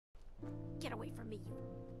Get away from me, you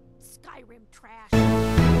Skyrim trash.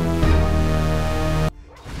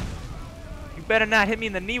 You better not hit me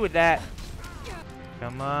in the knee with that.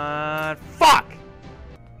 Come on. Fuck!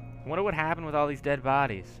 I wonder what happened with all these dead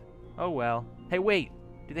bodies. Oh well. Hey, wait.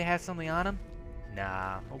 Do they have something on them?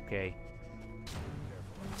 Nah, okay.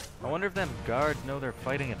 I wonder if them guards know they're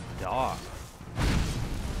fighting a dog.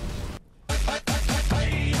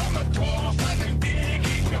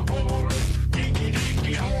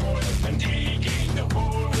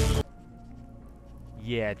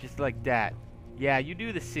 Yeah, just like that. Yeah, you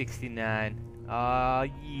do the 69.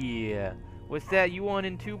 Yeah. What's that, you 1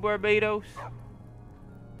 and 2 Barbados?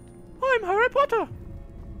 I'm Harry Potter!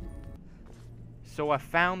 So I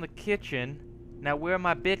found the kitchen. Now where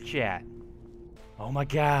my bitch at? Oh my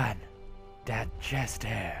god. That chest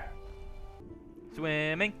hair.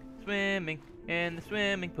 Swimming, swimming in the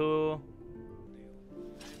swimming pool.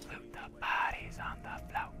 Loot the bodies on the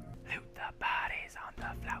float. Loot the bodies on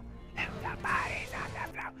the float. Loot the bodies on the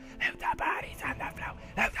float. Loot the bodies on the float.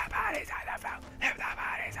 Loot the bodies on the float. Loot the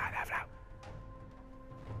bodies on the float.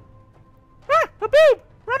 Ah! A boob!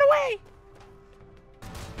 Run away!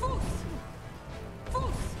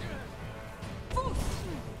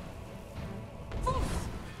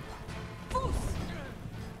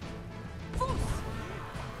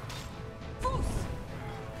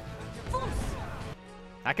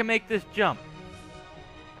 I can make this jump.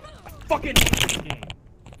 I fucking hate this game.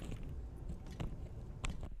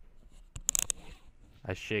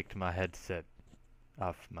 I shaked my headset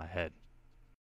off my head.